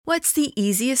What's the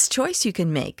easiest choice you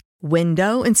can make?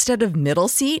 Window instead of middle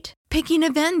seat? Picking a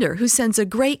vendor who sends a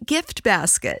great gift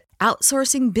basket?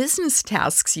 Outsourcing business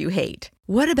tasks you hate?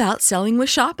 What about selling with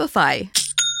Shopify?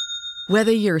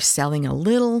 Whether you're selling a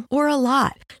little or a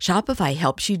lot, Shopify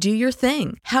helps you do your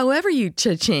thing, however you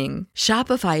cha-ching.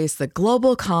 Shopify is the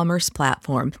global commerce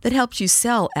platform that helps you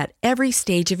sell at every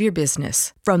stage of your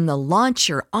business. From the launch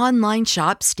your online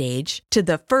shop stage to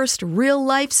the first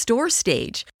real-life store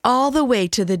stage, all the way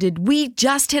to the did we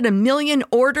just hit a million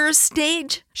orders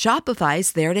stage.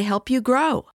 Shopify's there to help you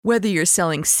grow. Whether you're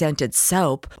selling scented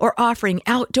soap or offering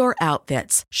outdoor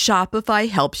outfits, Shopify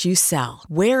helps you sell.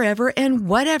 Wherever and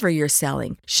whatever you're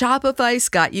selling, Shopify's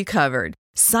got you covered.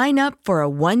 Sign up for a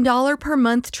 $1 per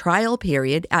month trial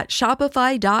period at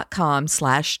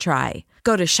shopify.com/try.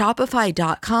 Go to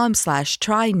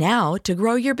shopify.com/try now to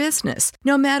grow your business,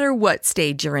 no matter what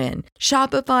stage you're in.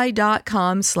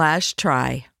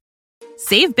 Shopify.com/try.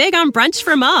 Save big on brunch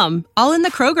for mom, all in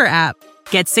the Kroger app.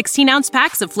 Get 16-ounce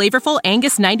packs of flavorful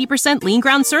Angus 90% lean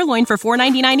ground sirloin for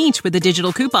 $4.99 each with a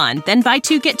digital coupon. Then buy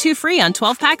 2, get 2 free on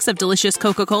 12 packs of delicious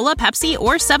Coca-Cola, Pepsi,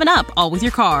 or 7-Up, all with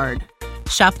your card.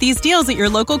 Shop these deals at your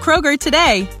local Kroger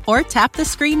today, or tap the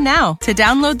screen now to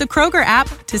download the Kroger app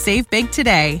to save big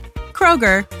today.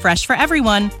 Kroger, fresh for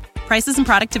everyone. Prices and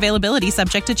product availability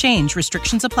subject to change.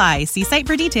 Restrictions apply. See site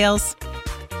for details.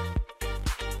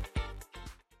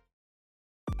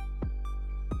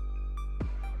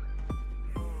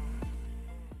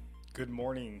 Good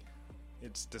morning.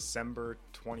 It's December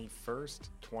 21st,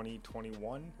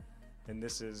 2021, and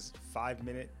this is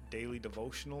 5-minute daily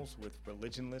devotionals with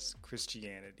religionless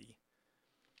Christianity.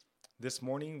 This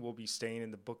morning we'll be staying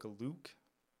in the book of Luke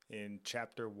in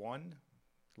chapter 1,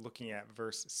 looking at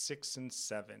verse 6 and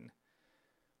 7.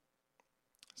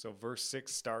 So verse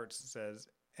 6 starts, says,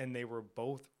 "And they were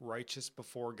both righteous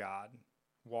before God,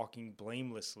 walking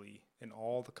blamelessly in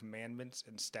all the commandments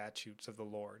and statutes of the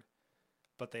Lord.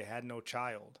 But they had no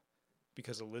child,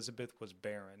 because Elizabeth was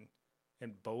barren,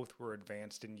 and both were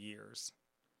advanced in years."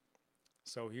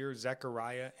 So here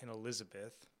Zechariah and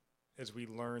Elizabeth, as we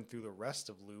learn through the rest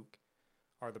of Luke,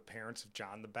 are the parents of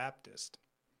John the Baptist.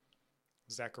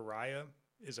 Zechariah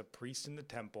is a priest in the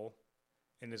temple,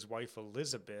 and his wife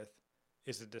Elizabeth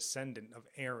is a descendant of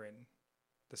Aaron,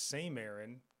 the same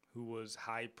Aaron who was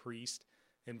high priest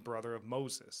and brother of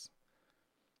Moses.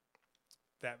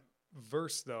 That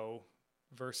verse, though,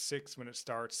 verse 6, when it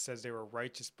starts, says they were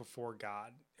righteous before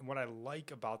God. And what I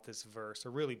like about this verse, or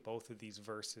really both of these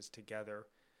verses together,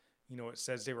 it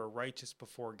says they were righteous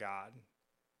before God.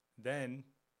 Then,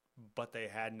 but they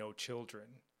had no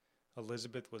children.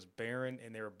 Elizabeth was barren,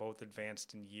 and they were both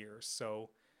advanced in years.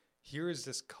 So here is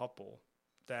this couple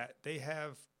that they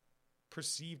have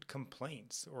perceived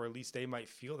complaints, or at least they might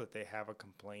feel that they have a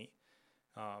complaint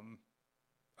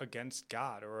against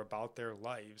God or about their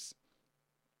lives.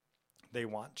 They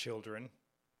want children,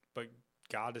 but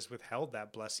God has withheld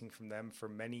that blessing from them for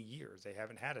many years. They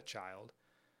haven't had a child.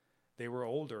 They were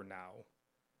older now.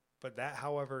 But that,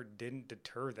 however, didn't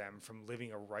deter them from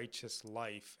living a righteous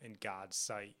life in God's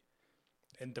sight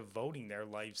and devoting their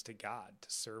lives to God to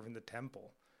serve in the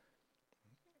temple.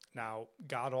 Now,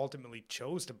 God ultimately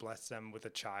chose to bless them with a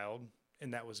child,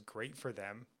 and that was great for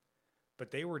them,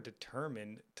 but they were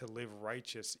determined to live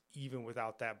righteous even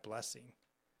without that blessing.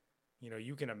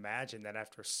 You can imagine that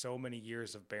after so many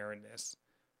years of barrenness,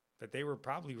 that they were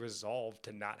probably resolved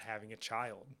to not having a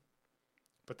child.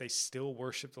 But they still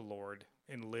worshiped the Lord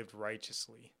and lived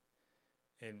righteously.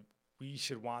 And we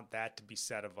should want that to be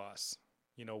said of us.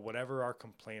 Whatever our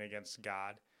complaint against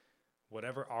God,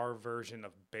 whatever our version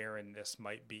of barrenness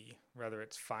might be, whether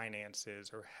it's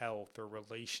finances or health or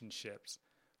relationships,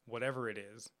 whatever it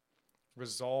is,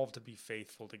 resolve to be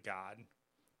faithful to God.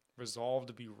 Resolve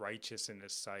to be righteous in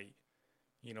His sight.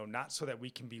 Not so that we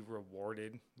can be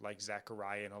rewarded like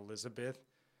Zechariah and Elizabeth,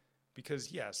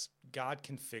 because yes, God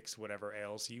can fix whatever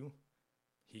ails you.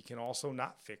 He can also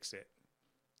not fix it.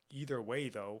 Either way,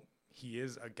 though, He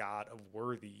is a God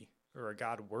worthy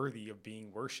of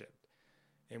being worshiped.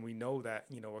 And we know that,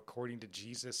 according to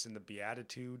Jesus in the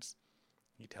Beatitudes,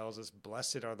 He tells us,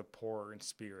 "Blessed are the poor in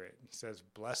spirit." He says,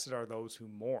 "Blessed are those who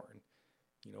mourn,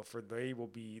 for they will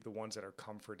be the ones that are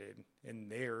comforted,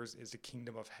 and theirs is the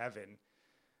kingdom of heaven."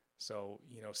 So,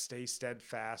 stay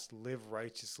steadfast, live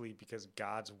righteously, because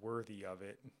God's worthy of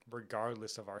it,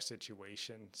 regardless of our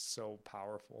situation. So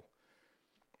powerful.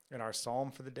 And our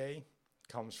psalm for the day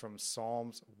comes from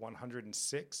Psalms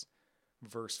 106,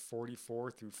 verse 44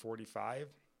 through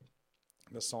 45.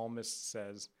 The psalmist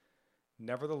says,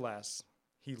 "Nevertheless,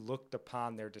 He looked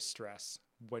upon their distress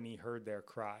when He heard their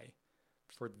cry.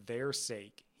 For their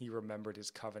sake He remembered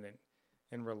His covenant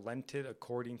and relented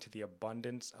according to the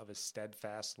abundance of his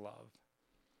steadfast love.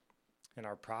 And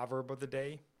our proverb of the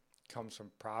day comes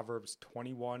from Proverbs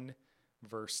 21,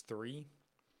 verse 3.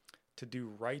 To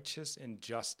do righteous and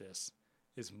justice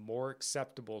is more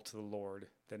acceptable to the Lord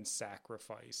than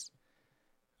sacrifice.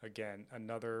 Again,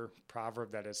 another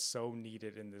proverb that is so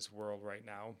needed in this world right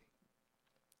now.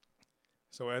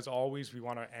 So as always, we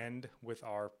want to end with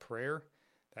our prayer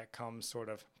that comes sort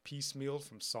of piecemeal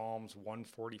from Psalms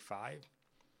 145.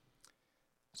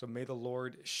 So may the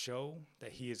Lord show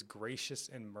that he is gracious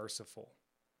and merciful,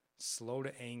 slow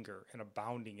to anger and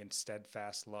abounding in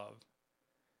steadfast love,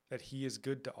 that he is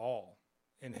good to all,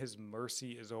 and his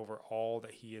mercy is over all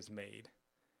that he has made.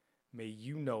 May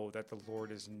you know that the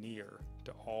Lord is near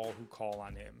to all who call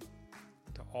on him,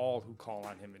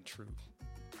 in truth.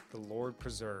 The Lord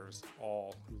preserves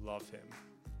all who love him.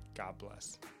 God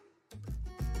bless.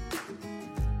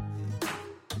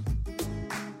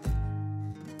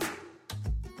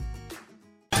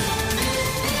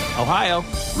 Ohio,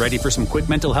 ready for some quick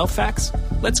mental health facts?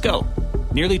 Let's go.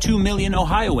 Nearly 2 million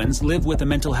Ohioans live with a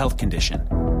mental health condition.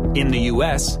 In the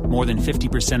U.S., more than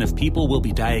 50% of people will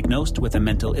be diagnosed with a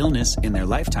mental illness in their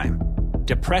lifetime.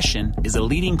 Depression is a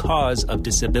leading cause of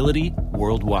disability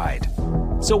worldwide.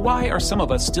 So why are some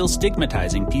of us still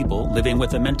stigmatizing people living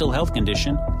with a mental health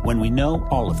condition when we know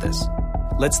all of this?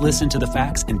 Let's listen to the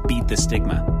facts and beat the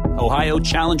stigma. Ohio,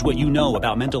 challenge what you know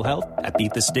about mental health at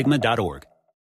beatthestigma.org.